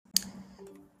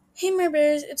Hey, my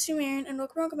bears, it's Marion, and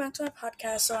welcome back to my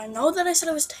podcast. So I know that I said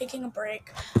I was taking a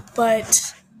break,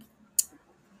 but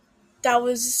that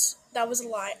was a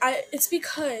lie. It's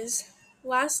because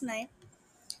last night,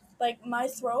 like my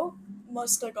throat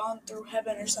must have gone through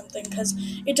heaven or something, because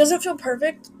it doesn't feel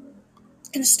perfect,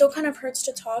 and it still kind of hurts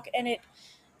to talk, and it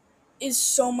is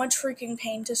so much freaking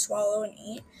pain to swallow and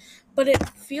eat, but it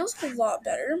feels a lot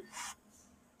better.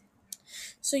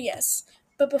 So yes,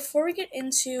 but before we get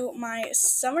into my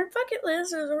summer bucket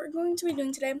list, or what we're going to be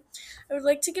doing today, I would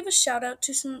like to give a shout out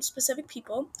to some specific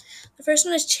people. The first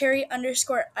one is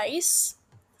cherry_ice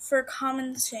for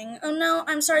commenting. Oh no,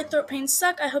 I'm sorry, throat pains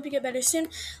suck. I hope you get better soon.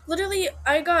 Literally,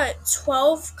 I got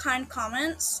 12 kind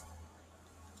comments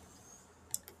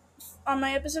on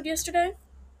my episode yesterday,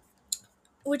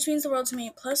 which means the world to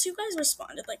me. Plus, you guys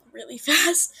responded like really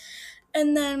fast.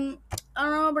 And then, I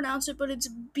don't know how to pronounce it, but it's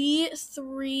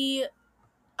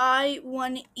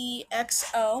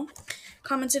B3I1EXO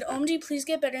commented, OMG, please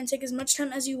get better and take as much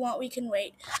time as you want. We can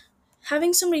wait.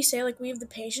 Having somebody say, like, we have the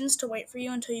patience to wait for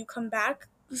you until you come back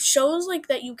shows, like,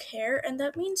 that you care, and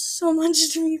that means so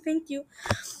much to me. Thank you.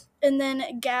 And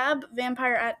then Gab,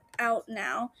 Out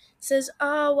Now, says,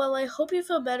 well, I hope you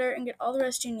feel better and get all the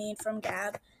rest you need from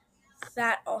Gab.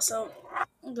 That's so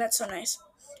nice.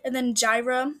 And then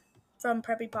Gyra from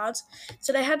Preppy Pods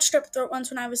said, I had strep throat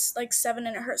once when I was like 7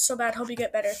 and it hurt so bad. Hope you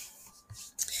get better.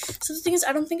 So the thing is,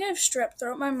 I don't think I have strep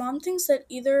throat. My mom thinks that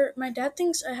my dad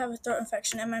thinks I have a throat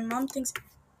infection, and my mom thinks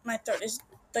my throat is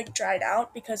like dried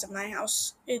out because of my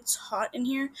house. It's hot in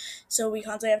here, so we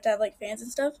constantly have to have like fans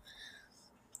and stuff.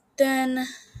 Then,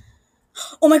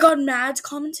 oh my god, Mads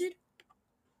commented.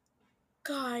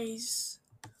 Guys,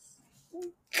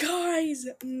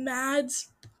 Mads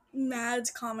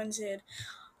commented.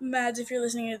 Mads, if you're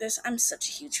listening to this, I'm such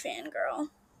a huge fan,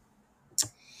 girl.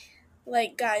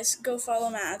 Like, guys, go follow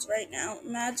Mads right now.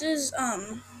 Mads is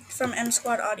from M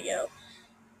Squad Audio,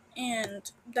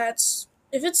 and that's,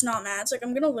 if it's not Mads, like,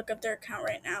 I'm gonna look up their account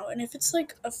right now, and if it's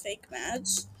like a fake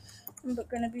Mads, I'm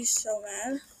gonna be so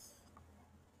mad.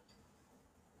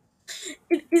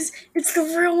 It's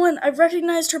the real one. I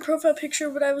recognized her profile picture,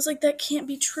 but I was like, that can't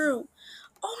be true.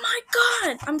 Oh my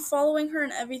god! I'm following her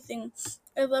and everything.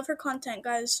 I love her content,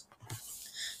 guys.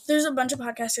 There's a bunch of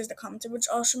podcasters that commented, which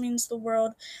also means the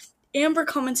world. Amber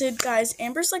commented, guys,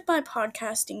 Amber's like my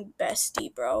podcasting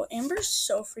bestie, bro. Amber's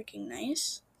so freaking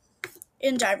nice.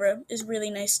 And Jybra is really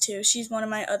nice too. She's one of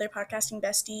my other podcasting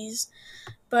besties.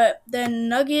 But then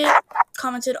Nugget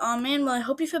commented, oh man, well, I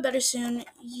hope you feel better soon.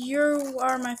 You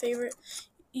are my favorite.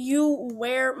 You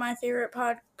were my favorite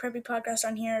preppy podcast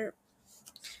on here.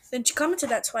 Then she commented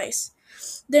that twice.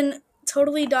 Then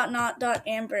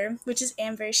totally.not.amber, which is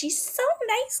Amber. She's so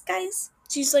nice, guys.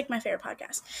 She's like my favorite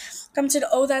podcast. Commented,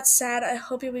 oh, that's sad. I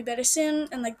hope you'll be better soon.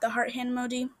 And like the heart hand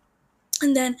emoji.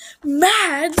 And then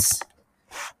Mads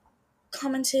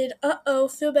commented, uh-oh,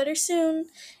 feel better soon.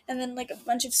 And then like a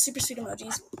bunch of super sweet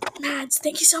emojis. Mads,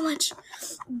 thank you so much.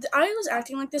 I was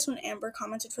acting like this when Amber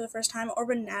commented for the first time, or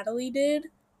when Natalie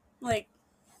did. Like,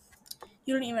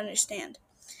 you don't even understand.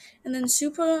 And then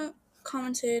Supa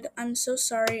commented, I'm so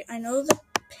sorry. I know the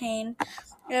pain.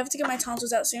 I have to get my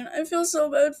tonsils out soon. I feel so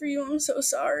bad for you. I'm so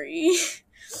sorry.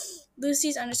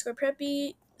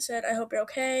 Lucy's_preppy said, I hope you're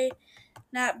okay.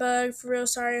 Natbug, for real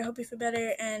sorry. I hope you feel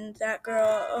better. And that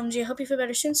girl, OMG, I hope you feel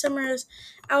better soon. Summer is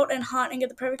out and hot and get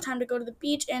the perfect time to go to the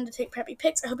beach and to take preppy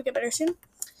pics. I hope you get better soon.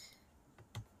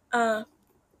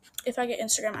 If I get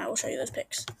Instagram, I will show you those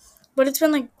pics. But it's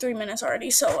been like 3 minutes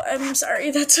already, so I'm sorry.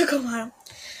 That took a while.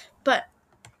 But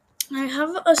I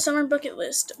have a summer bucket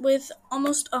list with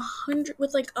almost 100,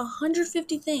 with like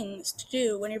 150 things to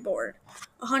do when you're bored.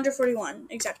 141,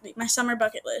 exactly. My summer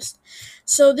bucket list.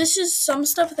 So this is some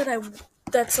stuff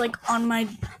that's like on my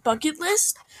bucket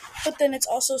list, but then it's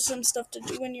also some stuff to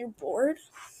do when you're bored.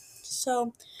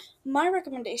 So my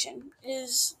recommendation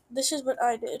is, this is what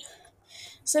I did.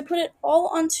 So I put it all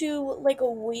onto like a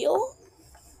wheel,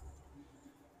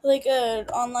 like an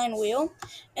online wheel,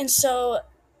 and so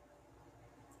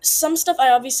some stuff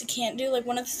I obviously can't do. Like,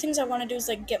 one of the things I want to do is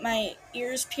like get my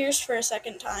ears pierced for a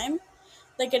second time,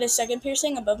 like get a second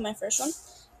piercing above my first one,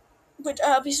 which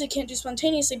I obviously can't do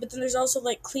spontaneously. But then there's also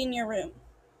like clean your room.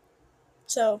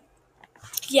 So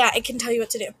yeah, it can tell you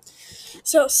what to do.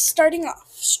 So starting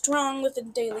off strong with a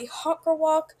daily hot girl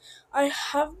walk. I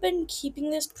have been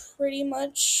keeping this pretty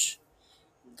much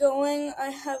going. I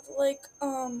have like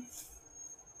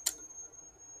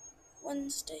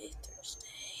Wednesday, Thursday,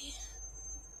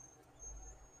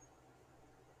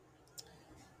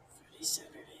 Friday,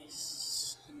 Saturday,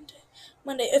 Sunday,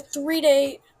 Monday, a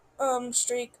 3-day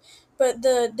streak. But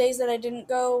the days that I didn't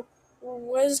go,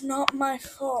 was not my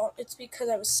fault. It's because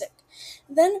I was sick.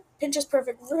 Then Pinterest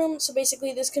perfect room. So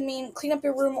basically, this can mean clean up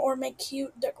your room or make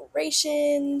cute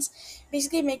decorations.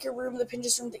 Basically, make your room the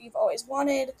Pinterest room that you've always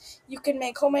wanted. You can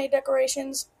make homemade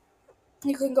decorations.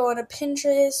 You can go on a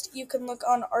Pinterest. You can look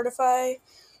on Artify.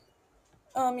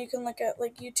 You can look at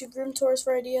like YouTube room tours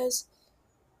for ideas.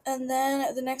 And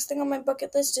then the next thing on my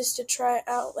bucket list is to try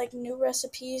out like new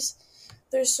recipes.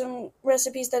 There's some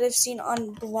recipes that I've seen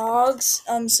on blogs,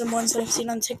 some ones that I've seen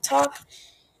on TikTok,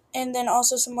 and then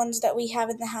also some ones that we have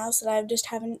in the house that I just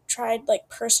haven't tried like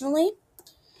personally.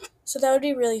 So that would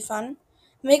be really fun.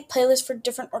 Make playlists for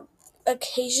different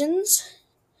occasions.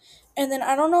 And then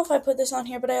I don't know if I put this on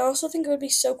here, but I also think it would be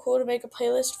so cool to make a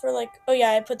playlist for like, oh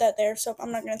yeah, I put that there, so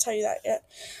I'm not going to tell you that yet.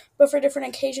 But for different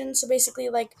occasions, so basically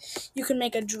like you can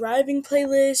make a driving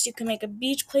playlist, you can make a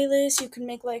beach playlist, you can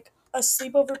make like a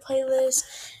sleepover playlist.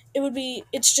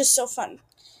 It's just so fun.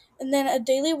 And then a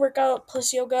daily workout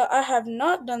plus yoga. I have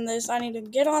not done this. I need to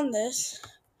get on this.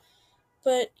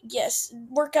 But yes,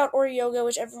 workout or yoga,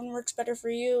 whichever one works better for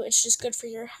you. It's just good for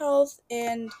your health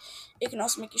and it can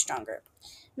also make you stronger.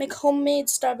 Make homemade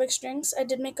Starbucks drinks. I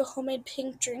did make a homemade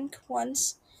pink drink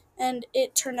once and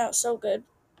it turned out so good.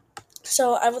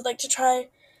 So I would like to try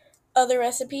other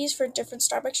recipes for different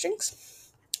Starbucks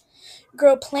drinks.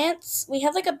 Grow plants. We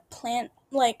have like a plant,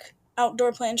 like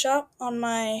outdoor plant shop on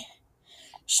my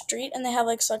street and they have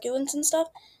like succulents and stuff.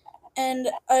 And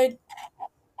I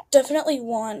definitely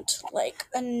want like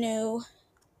a new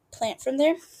plant from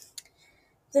there.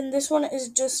 Then this one is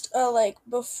just a like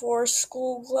before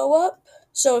school glow up.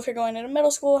 So if you're going into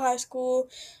middle school, high school,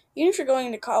 even if you're going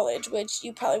into college, which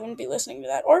you probably wouldn't be listening to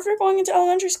that, or if you're going into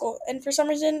elementary school and for some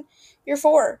reason you're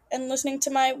 4 and listening to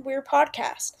my weird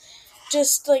podcast,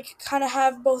 just like kind of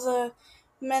have both a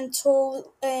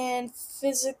mental and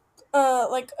physical.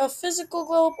 Like a physical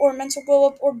glow up or mental glow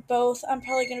up or both. I'm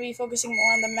probably going to be focusing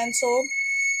more on the mental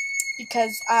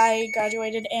because I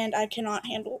graduated and I cannot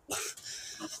handle.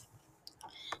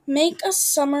 Make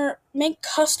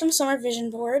custom summer vision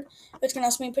board, which can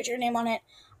also mean put your name on it.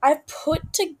 I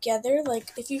put together,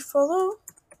 like, if you follow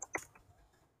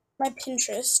my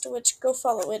Pinterest, which go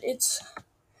follow it, it's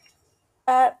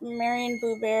at Marion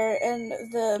Boo Bear, and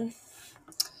the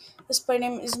display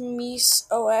name is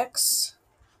MeeseOX,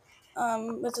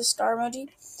 with a star emoji.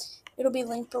 It'll be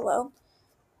linked below.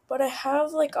 But I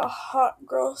have, like, a hot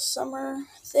girl summer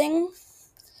thing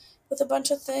with a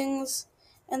bunch of things,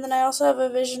 and then I also have a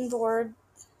vision board,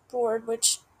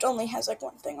 which only has, like,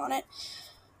 one thing on it.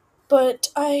 But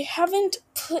I haven't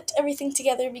put everything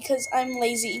together because I'm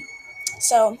lazy.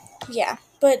 So, yeah.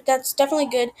 But that's definitely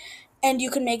good. And you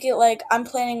can make it like I'm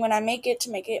planning when I make it to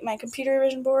make it my computer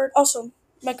vision board. Also,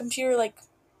 my computer like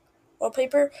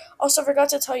wallpaper. Also, forgot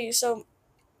to tell you. So,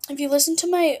 if you listen to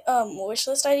my wish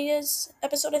list ideas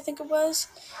episode, I think it was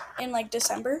in like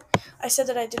December, I said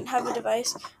that I didn't have a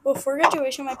device. Before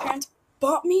graduation, my parents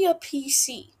bought me a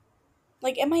PC.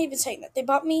 Like, am I even saying that? They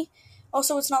bought me.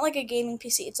 Also, it's not like a gaming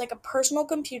PC. It's like a personal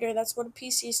computer. That's what a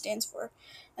PC stands for.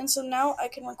 And so now I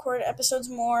can record episodes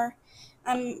more.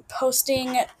 I'm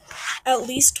posting at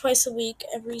least twice a week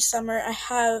every summer. I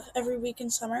have every week in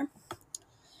summer.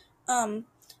 I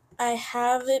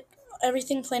have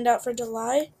everything planned out for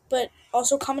July, but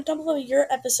also comment down below your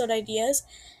episode ideas,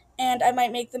 and I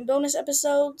might make them bonus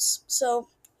episodes. So,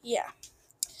 yeah.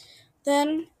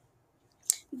 Then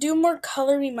do more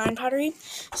Color Me Mine pottery.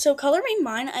 So Color Me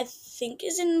Mine, I think,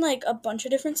 is in like a bunch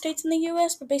of different states in the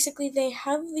U.S., but basically they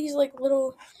have these like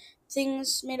little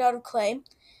things made out of clay,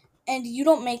 and you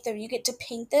don't make them. You get to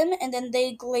paint them, and then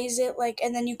they glaze it like,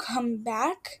 and then you come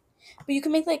back. But you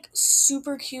can make like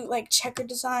super cute like checker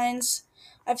designs.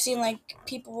 I've seen like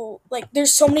people like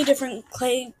there's so many different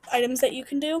clay items that you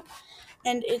can do,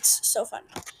 and it's so fun.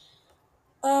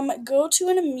 Go to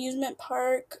an amusement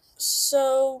park.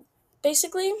 So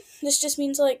basically, this just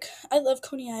means like I love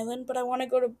Coney Island, but I want to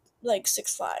go to like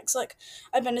Six Flags. Like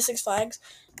I've been to Six Flags,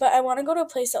 but I want to go to a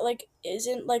place that like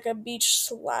isn't like a beach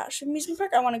slash amusement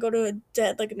park. I want to go to a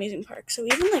dead like amusement park. So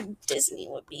even like Disney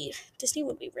would be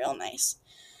real nice.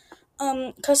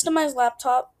 Customized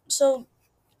laptop. So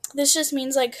this just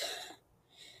means like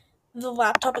the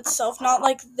laptop itself, not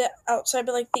like the outside,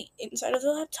 but like the inside of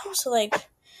the laptop. So like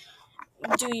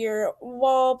do your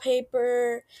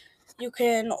wallpaper, you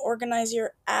can organize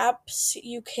your apps,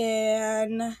 you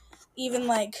can even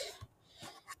like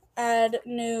add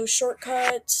new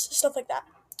shortcuts, stuff like that.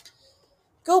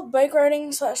 Go bike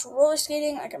riding slash roller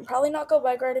skating. I can probably not go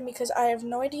bike riding because I have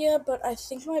no idea, but I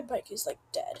think my bike is like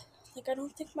dead. Like I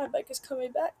don't think my bike is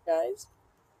coming back, guys.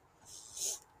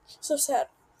 So sad.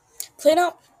 Plan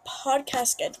out podcast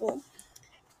schedule.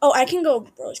 Oh, I can go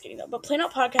roller skating though, but plan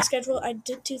out podcast schedule, I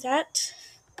did do that.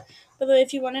 By the way,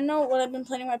 if you want to know what I've been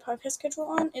planning my podcast schedule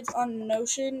on, it's on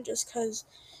Notion just because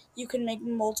you can make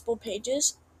multiple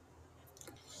pages.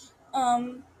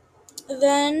 Um,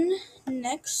 then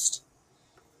next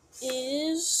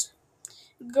is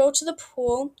go to the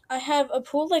pool. I have a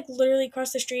pool like literally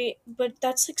across the street, but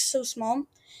that's like so small.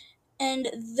 And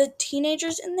the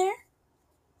teenagers in there,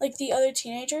 like the other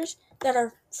teenagers that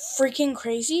are freaking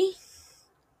crazy,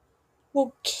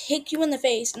 will kick you in the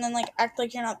face and then like act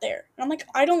like you're not there. And I'm like,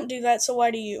 I don't do that, so why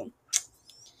do you?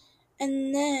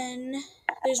 And then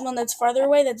there's one that's farther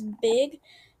away that's big,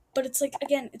 but it's like,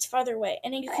 again, it's farther away.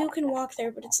 And you can walk there,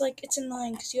 but it's like, it's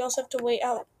annoying because you also have to wait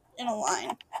out in a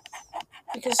line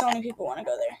because so many people want to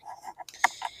go there.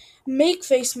 Make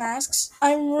face masks.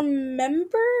 I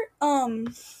remember,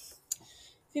 if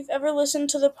you've ever listened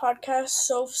to the podcast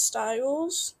Soph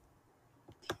Styles,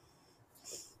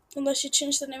 unless she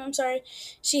changed the name, I'm sorry.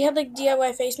 She had like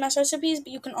DIY face mask recipes,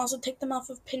 but you can also take them off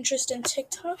of Pinterest and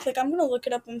TikTok. Like, I'm gonna look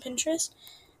it up on Pinterest.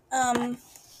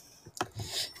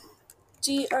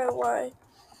 DIY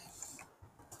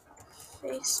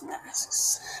face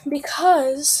masks,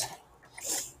 because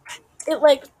it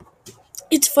like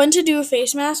it's fun to do a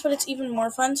face mask, but it's even more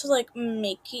fun to like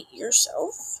make it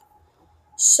yourself.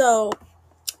 So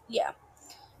yeah,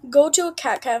 go to a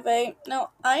cat cafe. Now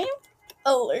I am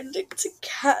allergic to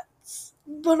cats,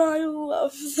 but I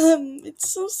love them.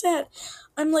 It's so sad.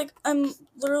 I'm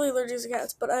literally allergic to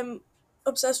cats, but I'm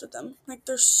obsessed with them. Like,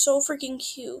 they're so freaking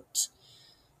cute.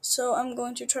 So I'm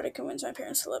going to try to convince my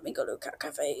parents to let me go to a cat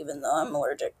cafe, even though I'm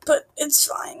allergic, but it's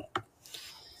fine.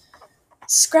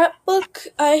 Scrapbook.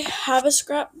 I have a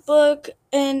scrapbook,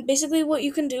 and basically what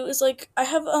you can do is like, I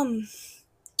have a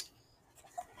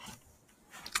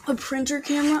printer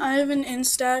camera. I have an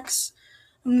Instax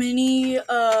Mini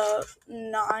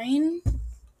 9.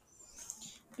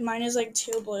 Mine is like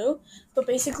teal blue, but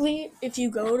basically if you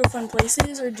go to fun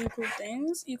places or do cool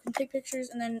things, you can take pictures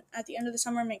and then at the end of the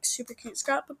summer make super cute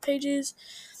scrapbook pages.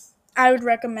 I would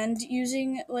recommend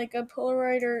using like a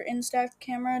Polaroid or Instax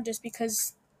camera just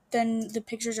because then the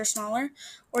pictures are smaller.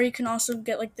 Or you can also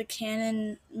get like the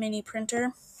Canon mini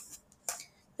printer,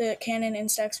 the Canon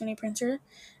Instax mini printer,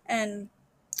 and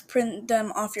print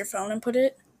them off your phone and put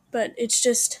it. But it's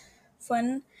just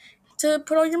fun to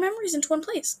put all your memories into one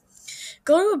place.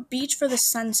 Go to a beach for the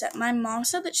sunset. My mom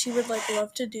said that she would like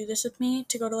love to do this with me,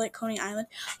 to go to like Coney Island.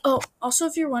 Oh, also,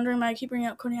 if you're wondering why I keep bringing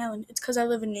up Coney Island, it's because I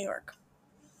live in New York.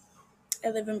 I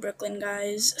live in Brooklyn,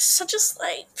 guys. Such a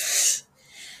slight.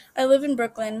 I live in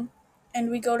Brooklyn,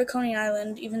 and we go to Coney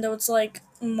Island, even though it's like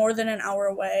more than an hour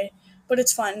away. But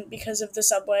it's fun because of the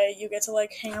subway. You get to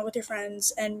like hang out with your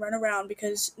friends and run around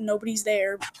because nobody's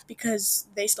there because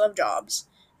they still have jobs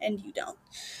and you don't.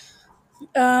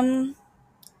 Um,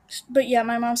 but yeah,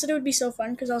 my mom said it would be so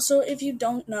fun because also, if you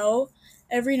don't know,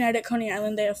 every night at Coney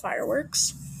Island they have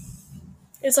fireworks.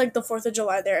 It's like the 4th of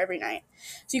July there every night.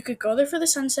 So you could go there for the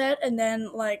sunset and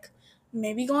then like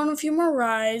maybe go on a few more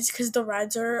rides because the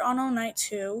rides are on all night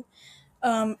too.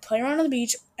 Play around on the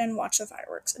beach and watch the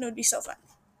fireworks, and it would be so fun.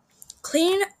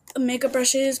 Clean makeup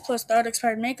brushes plus without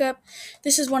expired makeup.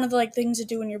 This is one of the like things to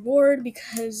do when you're bored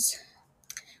because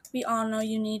we all know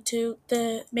you need to.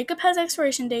 The makeup has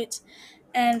expiration dates,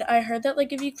 and I heard that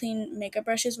like if you clean makeup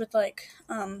brushes with like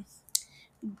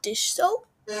dish soap.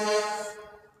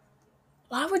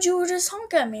 Why would you just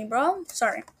honk at me, bro?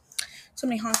 Sorry,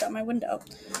 somebody honked out my window.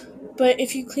 But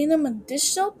if you clean them with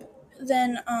dish soap,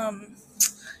 then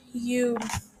you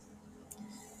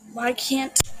why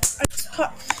can't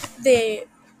they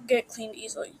get cleaned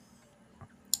easily.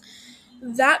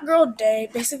 That Girl Day,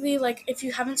 basically, like, if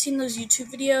you haven't seen those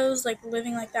YouTube videos, like,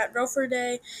 living like that girl for a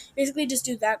day, basically just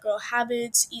do that girl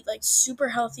habits, eat, like, super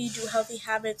healthy, do healthy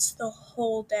habits the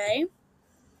whole day.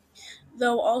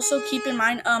 Though, also keep in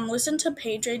mind, listen to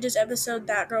Paige Rage's episode,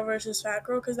 That Girl versus Fat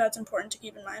Girl, because that's important to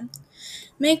keep in mind.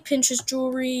 Make Pinterest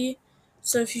jewelry.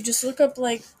 So if you just look up,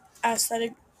 like,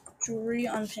 aesthetic jewelry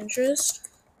on Pinterest,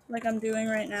 like I'm doing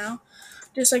right now,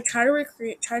 just, like, try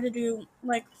to do,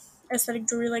 like, aesthetic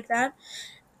jewelry like that.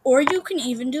 Or you can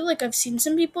even do, like, I've seen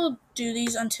some people do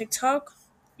these on TikTok.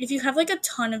 If you have, like, a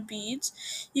ton of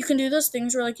beads, you can do those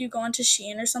things where, like, you go onto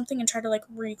Shein or something and try to, like,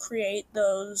 recreate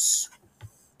those,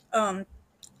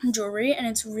 jewelry, and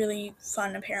it's really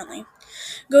fun, apparently.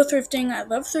 Go thrifting. I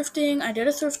love thrifting. I did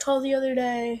a thrift haul the other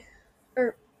day.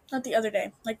 Or, not the other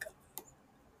day. Like,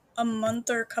 a month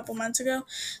or a couple months ago.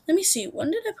 Let me see.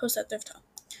 When did I post that thrift haul?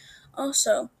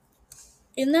 Also,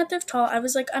 in that thrift haul, I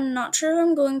was like, I'm not sure if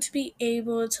I'm going to be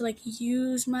able to, like,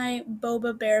 use my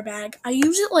Boba Bear bag. I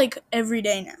use it, like, every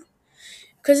day now.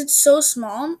 because it's so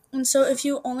small. And so if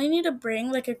you only need to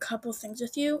bring like a couple things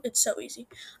with you, it's so easy.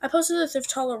 I posted the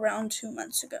thrift haul around 2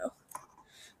 months ago.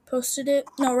 Posted it,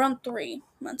 no, around 3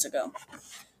 months ago.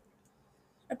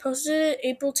 I posted it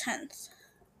April 10th.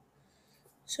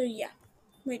 So yeah.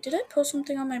 Wait, did I post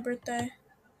something on my birthday?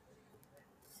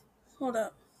 Hold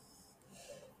up.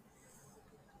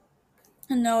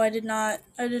 No, I did not.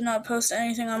 I did not post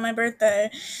anything on my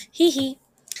birthday. Hee hee.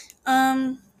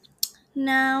 Um,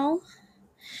 Now,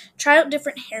 try out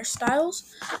different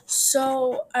hairstyles.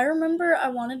 So I remember I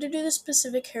wanted to do this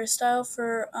specific hairstyle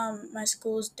for my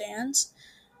school's dance,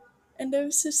 and I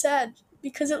was so sad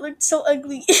because it looked so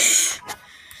ugly.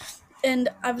 And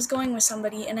I was going with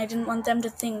somebody, and I didn't want them to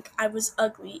think I was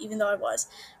ugly, even though I was.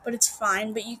 But it's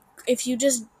fine. But if you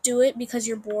just do it because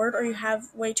you're bored or you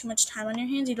have way too much time on your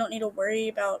hands, you don't need to worry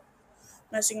about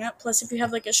messing up. Plus, if you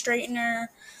have like a straightener,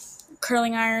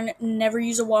 curling iron, never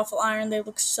use a waffle iron. They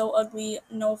look so ugly.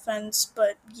 No offense,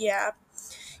 but yeah,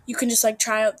 you can just like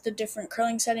try out the different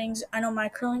curling settings. I know my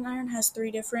curling iron has 3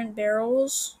 different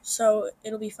barrels, so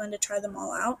it'll be fun to try them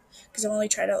all out because I've only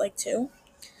tried out like 2.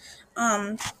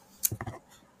 Um,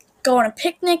 Go on a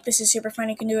picnic. This is super fun.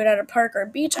 You can do it at a park or a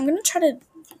beach. I'm gonna try to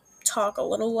talk a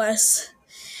little less.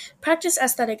 Practice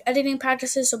aesthetic editing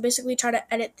practices. So basically, try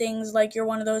to edit things like you're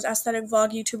one of those aesthetic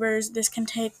vlog YouTubers. This can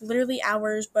take literally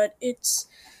hours, but it's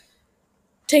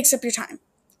takes up your time.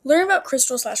 Learn about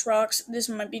crystals/rocks. This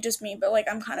might be just me, but like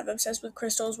I'm kind of obsessed with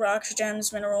crystals, rocks,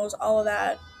 gems, minerals, all of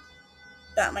that.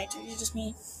 That might be just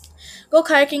me. Go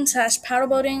kayaking/paddle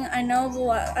boating. I know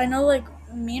like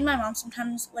me and my mom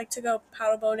sometimes like to go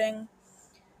paddle boating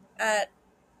at,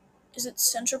 is it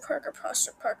Central Park or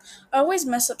Prospect Park? I always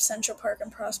mess up Central Park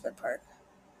and Prospect Park.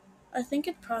 I think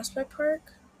it's Prospect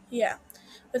Park. Yeah,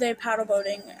 but they have paddle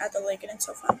boating at the lake and it's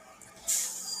so fun.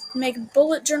 Make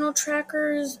bullet journal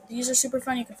trackers. These are super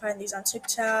fun. You can find these on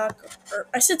TikTok, or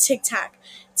I said TikTok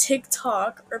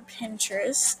or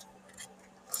Pinterest.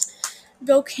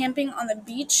 Go camping on the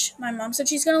beach. My mom said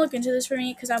she's gonna look into this for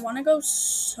me because I want to go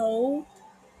so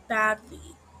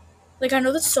badly. Like I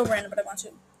know that's so random, but I want to.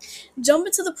 Jump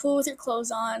into the pool with your clothes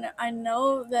on. I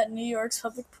know that New York's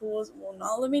public pools will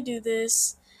not let me do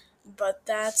this, but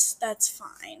that's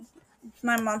fine.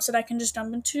 My mom said I can just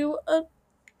jump into a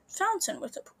fountain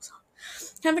with the pool on.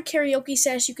 Have a karaoke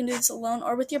sesh. You can do this alone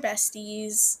or with your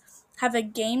besties. Have a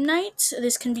game night.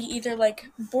 This can be either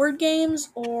like board games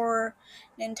or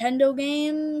Nintendo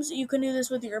games. You can do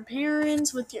this with your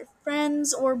parents, with your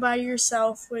friends, or by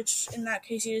yourself, which in that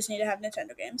case you just need to have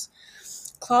Nintendo games.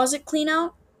 Closet clean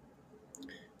out.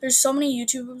 There's so many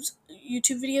YouTube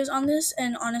videos on this,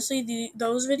 and honestly,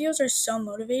 those videos are so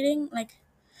motivating. Like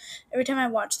every time I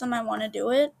watch them, I want to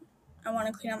do it. I want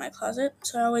to clean out my closet,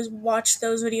 so I always watch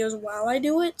those videos while I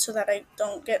do it, so that I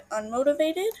don't get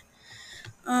unmotivated.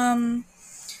 Um,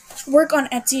 Work on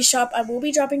Etsy shop. I will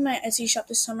be dropping my Etsy shop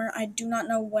this summer. I do not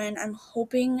know when. I'm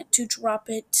hoping to drop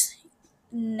it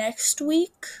next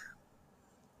week,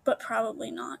 but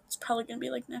probably not. It's probably gonna be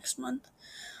like next month.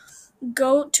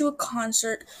 Go to a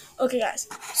concert. Okay, guys.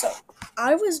 So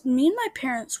me and my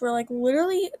parents were like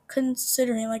literally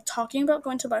considering like talking about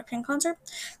going to a Blackpink concert.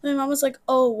 And my mom was like,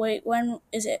 "Oh wait, when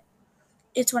is it?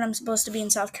 It's when I'm supposed to be in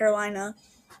South Carolina."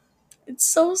 It's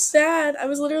so sad. I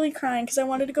was literally crying because I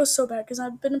wanted to go so bad because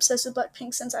I've been obsessed with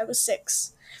Blackpink since I was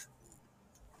 6.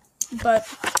 But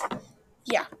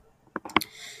yeah.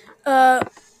 Uh,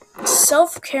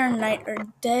 Self care night or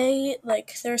day.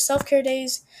 Like there are self care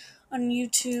days on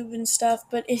YouTube and stuff,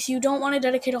 but if you don't want to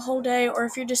dedicate a whole day or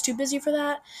if you're just too busy for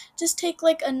that, just take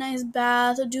like a nice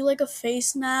bath or do like a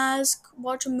face mask,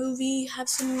 watch a movie, have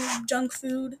some junk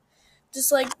food. Just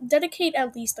like dedicate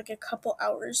at least like a couple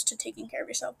hours to taking care of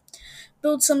yourself.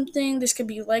 Build something. This could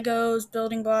be Legos,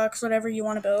 building blocks, whatever you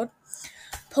want to build.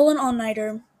 Pull an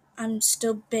all-nighter. I'm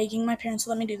still begging my parents to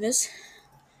let me do this.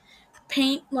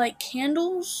 Paint like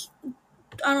candles.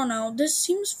 I don't know. This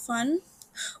seems fun.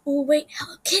 Oh wait,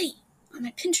 Hello Kitty on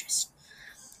my Pinterest.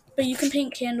 But you can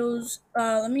paint candles.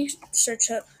 Let me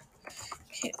search up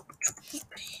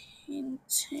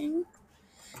painting.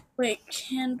 Wait,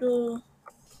 candle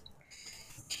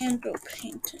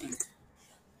painting.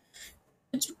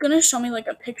 It's gonna show me like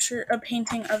a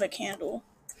painting of a candle.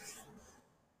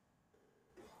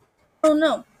 Oh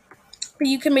no. But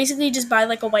you can basically just buy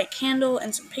like a white candle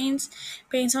and some paints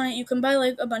on it. You can buy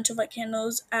like a bunch of white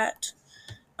candles at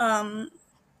um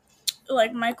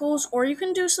like Michael's, or you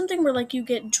can do something where like you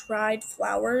get dried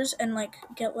flowers and like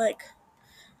get like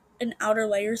an outer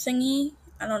layer thingy.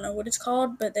 I don't know what it's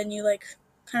called, but then you like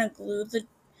kind of glue the.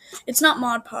 It's not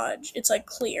Mod Podge. It's like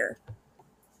clear.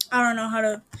 I don't know how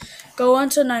to go on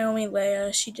to Naomi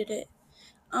Leia. She did it.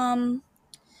 Um,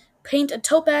 Paint a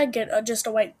tote bag, get just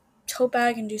a white tote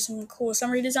bag and do some cool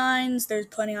summary designs. There's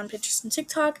plenty on Pinterest and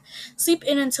TikTok. Sleep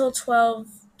in until 12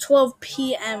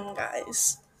 p.m.,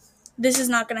 guys. This is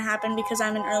not going to happen because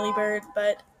I'm an early bird,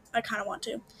 but I kind of want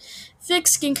to.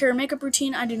 Fix skincare and makeup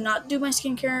routine. I do not do my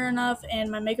skincare enough, and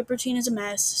my makeup routine is a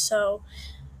mess, so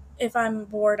if I'm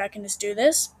bored, I can just do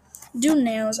this. Do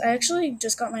nails. I actually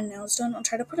just got my nails done. I'll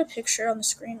try to put a picture on the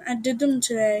screen. I did them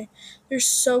today. They're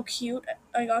so cute.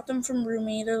 I got them from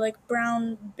Rumi. They're like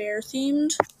brown bear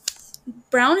themed.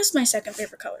 Brown is my second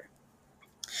favorite color.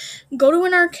 Go to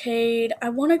an arcade. I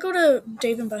want to go to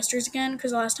Dave and Buster's again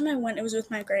because the last time I went, it was with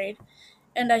my grade,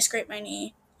 and I scraped my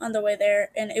knee on the way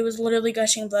there, and it was literally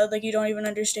gushing blood like you don't even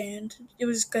understand. It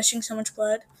was gushing so much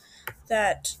blood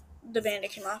that the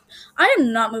bandit came off. I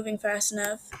am not moving fast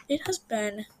enough. It has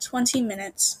been 20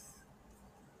 minutes.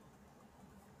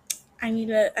 I need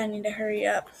to hurry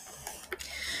up.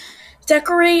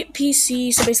 Decorate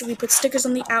PC, so basically put stickers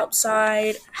on the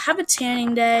outside. Have a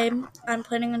tanning day. I'm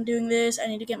planning on doing this. I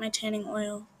need to get my tanning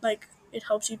oil. Like, it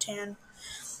helps you tan.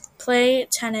 Play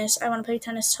tennis. I want to play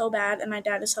tennis so bad, and my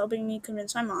dad is helping me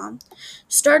convince my mom.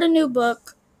 Start a new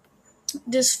book.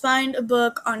 Just find a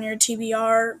book on your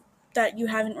TBR that you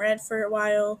haven't read for a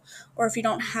while, or if you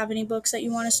don't have any books that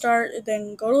you want to start,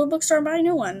 then go to a bookstore and buy a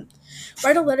new one.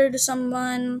 Write a letter to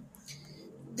someone.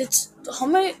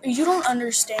 You don't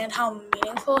understand how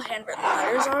meaningful handwritten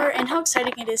letters are and how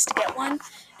exciting it is to get one.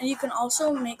 And you can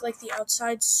also make like the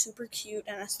outside super cute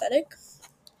and aesthetic.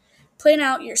 Plan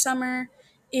out your summer.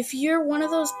 If you're one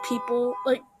of those people,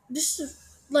 like, this is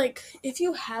like, if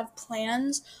you have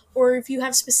plans or if you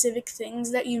have specific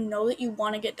things that you know that you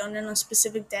want to get done in a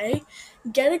specific day,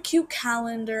 get a cute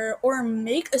calendar or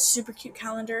make a super cute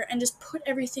calendar and just put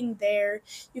everything there.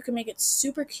 You can make it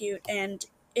super cute, and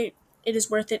it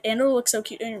is worth it, and it'll look so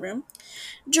cute in your room.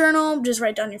 Journal, just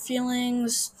write down your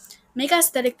feelings. Make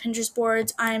aesthetic Pinterest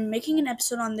boards. I'm making an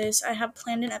episode on this. I have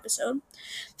planned an episode.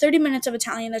 30 minutes of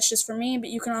Italian, that's just for me, but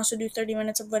you can also do 30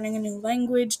 minutes of learning a new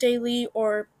language daily,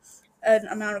 or an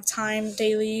amount of time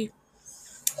daily,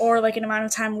 or like an amount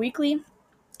of time weekly.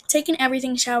 Take an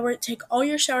everything shower. Take all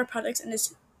your shower products and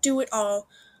just do it all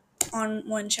on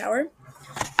one shower.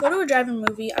 Go to a drive-in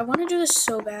movie. I want to do this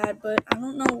so bad, but I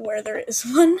don't know where there is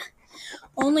one.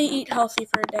 Only eat healthy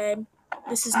for a day.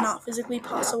 This is not physically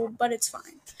possible, but it's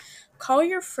fine. Call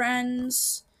your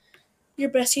friends. Your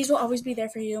besties will always be there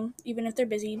for you, even if they're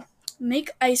busy.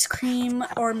 Make ice cream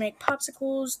or make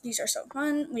popsicles. These are so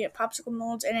fun. We have popsicle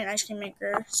molds and an ice cream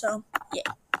maker, so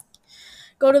yeah.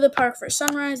 Go to the park for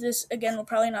sunrise. This, again, will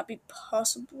probably not be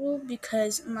possible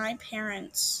because my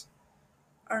parents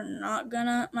are not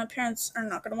gonna want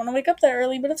to wake up that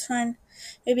early, but it's fine.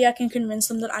 Maybe I can convince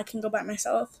them that I can go by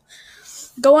myself.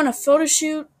 Go on a photo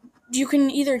shoot. You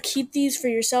can either keep these for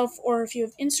yourself, or if you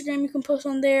have Instagram, you can post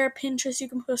on there. Pinterest, you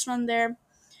can post on there.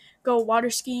 Go water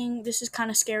skiing. This is kind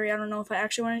of scary. I don't know if I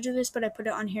actually want to do this, but I put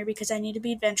it on here because I need to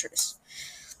be adventurous.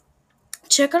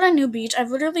 Check out a new beach.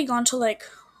 I've literally gone to like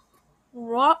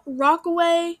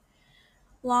Rockaway,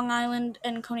 Long Island,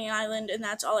 and Coney Island, and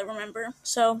that's all I remember.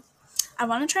 So I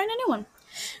want to try a new one.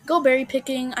 Go berry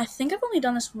picking. I think I've only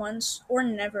done this once or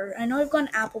never. I know I've gone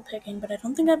apple picking, but I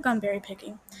don't think I've gone berry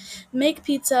picking. Make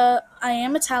pizza. I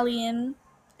am Italian,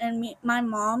 and my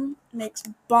mom makes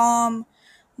bomb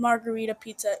margarita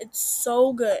pizza. It's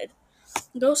so good.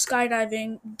 Go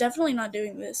skydiving. Definitely not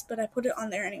doing this, but I put it on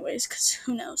there anyways, because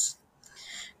who knows.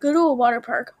 Go to a water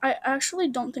park. I actually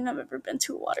don't think I've ever been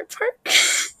to a water park.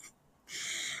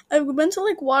 I've been to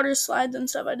like water slides and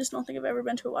stuff. I just don't think I've ever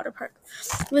been to a water park.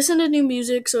 Listen to new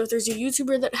music. So if there's a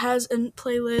YouTuber that has a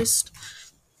playlist,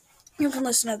 you can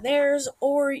listen to theirs,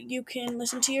 or you can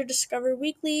listen to your Discover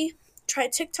Weekly. Try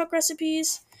TikTok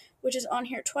recipes, which is on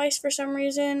here twice for some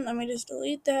reason. Let me just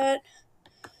delete that.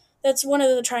 That's one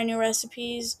of the try new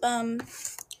recipes. I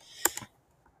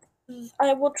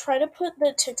will try to put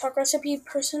the TikTok recipe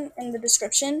person in the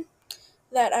description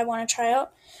that I want to try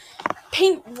out.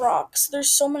 Paint rocks.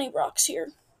 There's so many rocks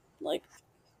here. Like,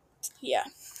 yeah.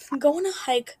 Go on a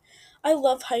hike. I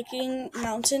love hiking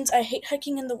mountains. I hate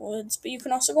hiking in the woods, but you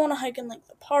can also go on a hike in like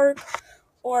the park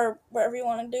or wherever you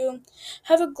want to do.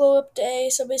 Have a glow up day.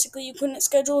 So basically you can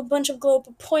schedule a bunch of glow up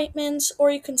appointments,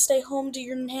 or you can stay home, do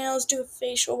your nails, do a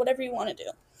facial, whatever you want to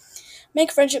do.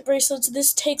 Make friendship bracelets.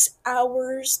 This takes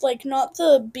hours, like not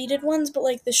the beaded ones, but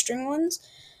like the string ones.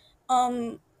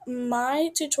 My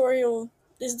tutorial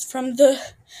is from the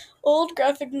old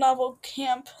graphic novel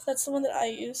Camp. That's the one that I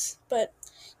use, but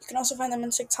you can also find them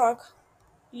on TikTok,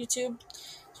 YouTube.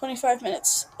 25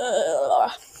 minutes.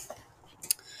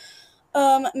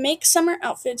 Make summer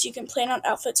outfits. You can plan out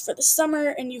outfits for the summer,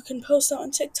 and you can post them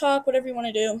on TikTok, whatever you want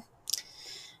to do.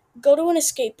 Go to an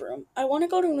escape room. I want to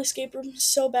go to an escape room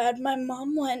so bad. My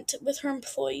mom went with her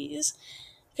employees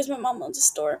because my mom owns a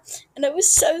store, and I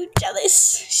was so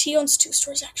jealous. She owns two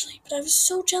stores actually, but I was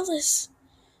so jealous.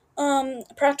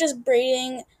 Practice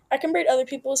braiding. I can braid other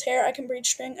people's hair. I can braid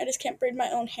string. I just can't braid my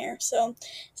own hair. So,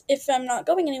 if I'm not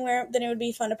going anywhere, then it would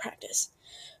be fun to practice.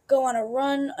 Go on a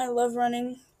run. I love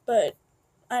running, but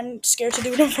I'm scared to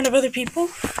do it in front of other people.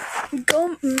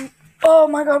 Go. Oh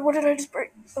my god, what did I just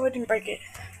break? Oh, I didn't break it.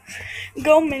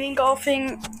 Go mini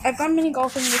golfing. I've gone mini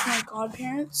golfing with my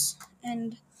godparents,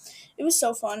 and it was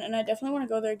so fun, and I definitely want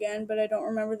to go there again, but I don't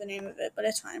remember the name of it, but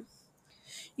it's fine.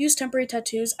 Use temporary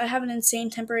tattoos. I have an insane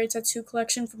temporary tattoo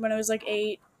collection from when I was like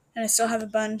 8, and I still have a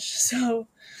bunch, so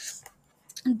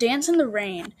dance in the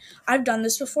rain. I've done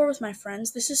this before with my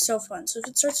friends. This is so fun. So if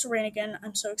it starts to rain again,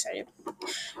 I'm so excited.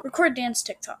 Record dance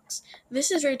TikToks.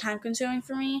 This is very time consuming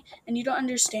for me, and you don't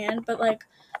understand, but like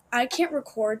I can't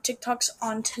record TikToks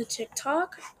onto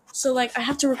TikTok. So like I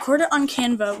have to record it on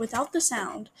Canva without the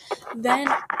sound, then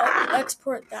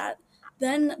export that,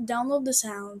 then download the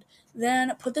sound,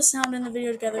 then put the sound and the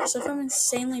video together. So if I'm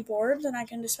insanely bored, then I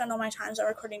can just spend all my time on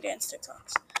recording dance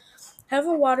TikToks. Have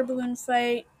a water balloon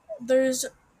fight. There's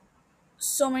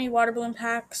so many water balloon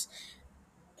packs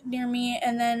near me,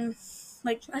 and then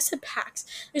like I said packs.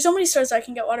 There's so many stores I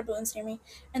can get water balloons near me.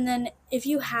 And then if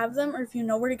you have them or if you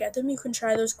know where to get them, you can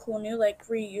try those cool new like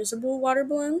reusable water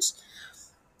balloons.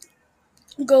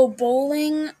 Go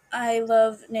bowling. I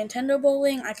love Nintendo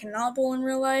bowling. I cannot bowl in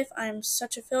real life. I'm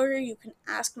such a failure. You can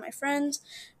ask my friends,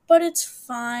 but it's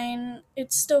fine.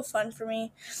 It's still fun for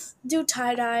me. Do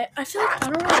tie-dye. I feel like I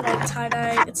don't really like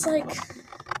tie-dye. It's like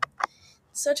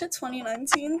such a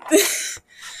 2019 thing.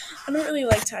 I don't really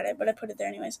like tie-dye, but I put it there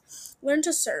anyways. Learn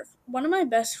to surf. One of my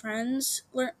best friends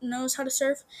knows how to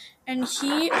surf, and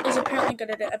he is apparently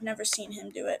good at it. I've never seen him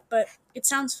do it, but it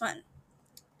sounds fun.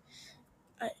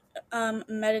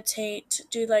 Meditate.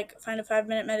 Do like find a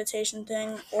 5-minute meditation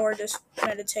thing, or just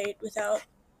meditate without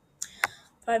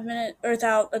 5 minute or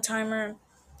without a timer,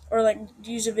 or like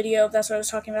use a video. That's what I was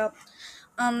talking about.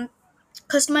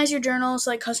 Customize your journals,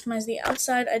 like customize the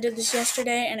outside. I did this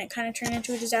yesterday and it kind of turned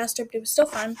into a disaster, but it was still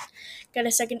fun. Got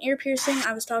a second ear piercing.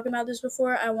 I was talking about this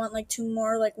before. I want like 2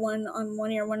 more, like one on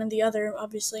one ear, one on the other,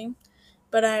 obviously.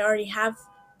 But I already have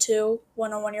 2,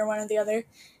 one on one ear, one on the other.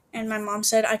 And my mom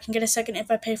said I can get a second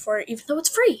if I pay for it, even though it's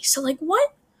free. So like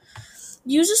what?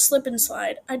 Use a slip and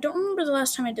slide. I don't remember the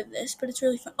last time I did this, but it's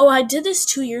really fun. Oh, I did this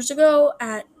 2 years ago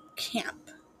at camp.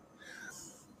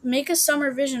 Make a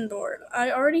summer vision board. I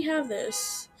already have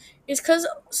this. It's because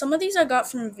some of these I got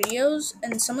from videos,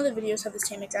 and some of the videos have the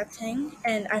same exact thing,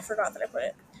 and I forgot that I put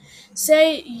it.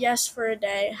 Say yes for a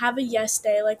day. Have a yes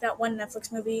day, like that one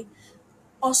Netflix movie.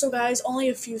 Also, guys, only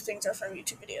a few things are from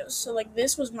YouTube videos. So, like,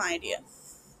 this was my idea.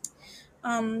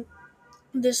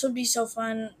 This would be so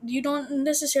fun. You don't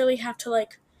necessarily have to,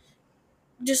 like,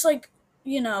 just, like,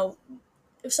 you know,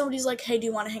 if somebody's like, hey, do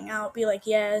you want to hang out? Be like,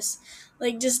 yes.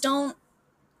 Like, just don't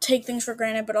take things for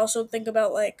granted, but also think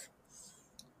about, like,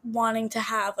 wanting to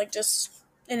have like just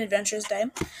an adventurous day.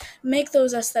 Make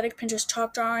those aesthetic Pinterest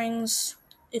chalk drawings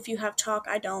if you have chalk.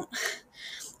 I don't.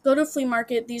 Go to a flea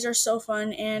market. These are so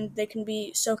fun and they can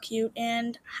be so cute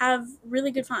and have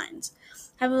really good finds.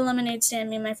 Have a lemonade stand.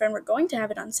 Me and my friend were going to have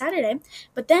it on Saturday,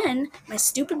 but then my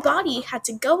stupid body had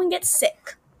to go and get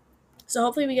sick. So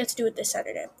hopefully we get to do it this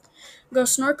Saturday. Go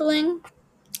snorkeling.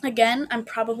 Again, I'm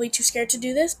probably too scared to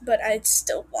do this, but I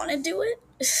still want to do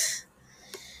it.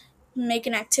 Make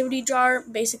an activity jar.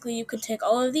 Basically, you could take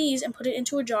all of these and put it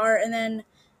into a jar, and then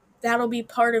that'll be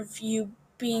part of you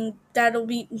being that'll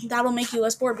make you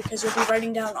less bored because you'll be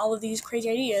writing down all of these crazy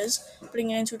ideas, putting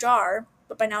it into a jar,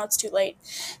 but by now it's too late.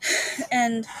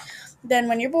 And then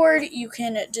when you're bored, you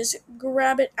can just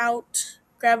grab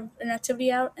an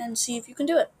activity out and see if you can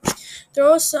do it.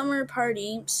 Throw a summer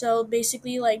party. So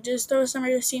basically, like, just throw a summer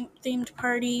themed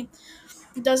party.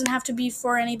 It doesn't have to be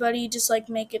for anybody, just like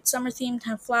make it summer themed,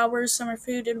 have flowers, summer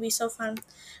food. It'll be so fun.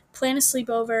 Plan a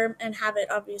sleepover and have it,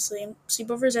 obviously.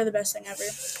 Sleepovers are the best thing ever.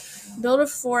 Build a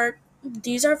fort.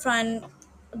 These are fun,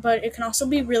 but it can also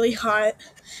be really hot.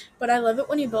 But I love it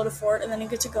when you build a fort and then you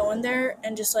get to go in there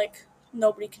and just like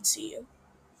nobody can see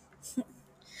you.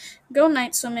 Go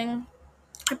night swimming.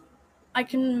 I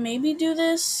can maybe do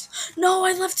this. No,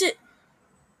 I left it.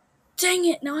 Dang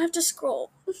it, now I have to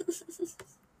scroll.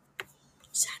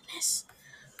 Sadness.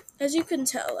 As you can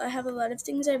tell, I have a lot of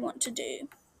things I want to do.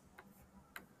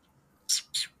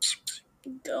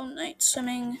 Go night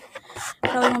swimming.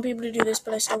 Probably won't be able to do this,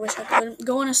 but I still wish I could.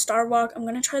 Go on a star walk. I'm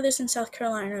going to try this in South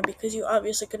Carolina because you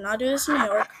obviously could not do this in New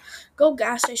York. Go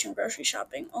gas station grocery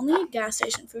shopping. Only eat gas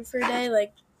station food for a day.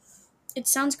 Like, It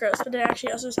sounds gross, but it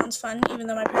actually also sounds fun, even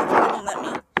though my parents wouldn't let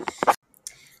me.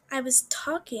 I was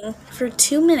talking for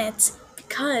 2 minutes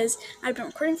because I've been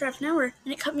recording for half an hour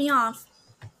and it cut me off.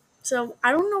 So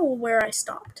I don't know where I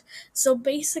stopped. So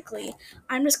basically,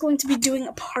 I'm just going to be doing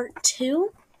a part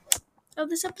 2 of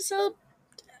this episode.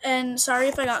 And sorry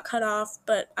if I got cut off,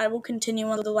 but I will continue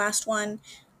on the last one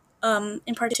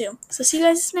in part 2. So see you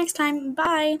guys next time. Bye!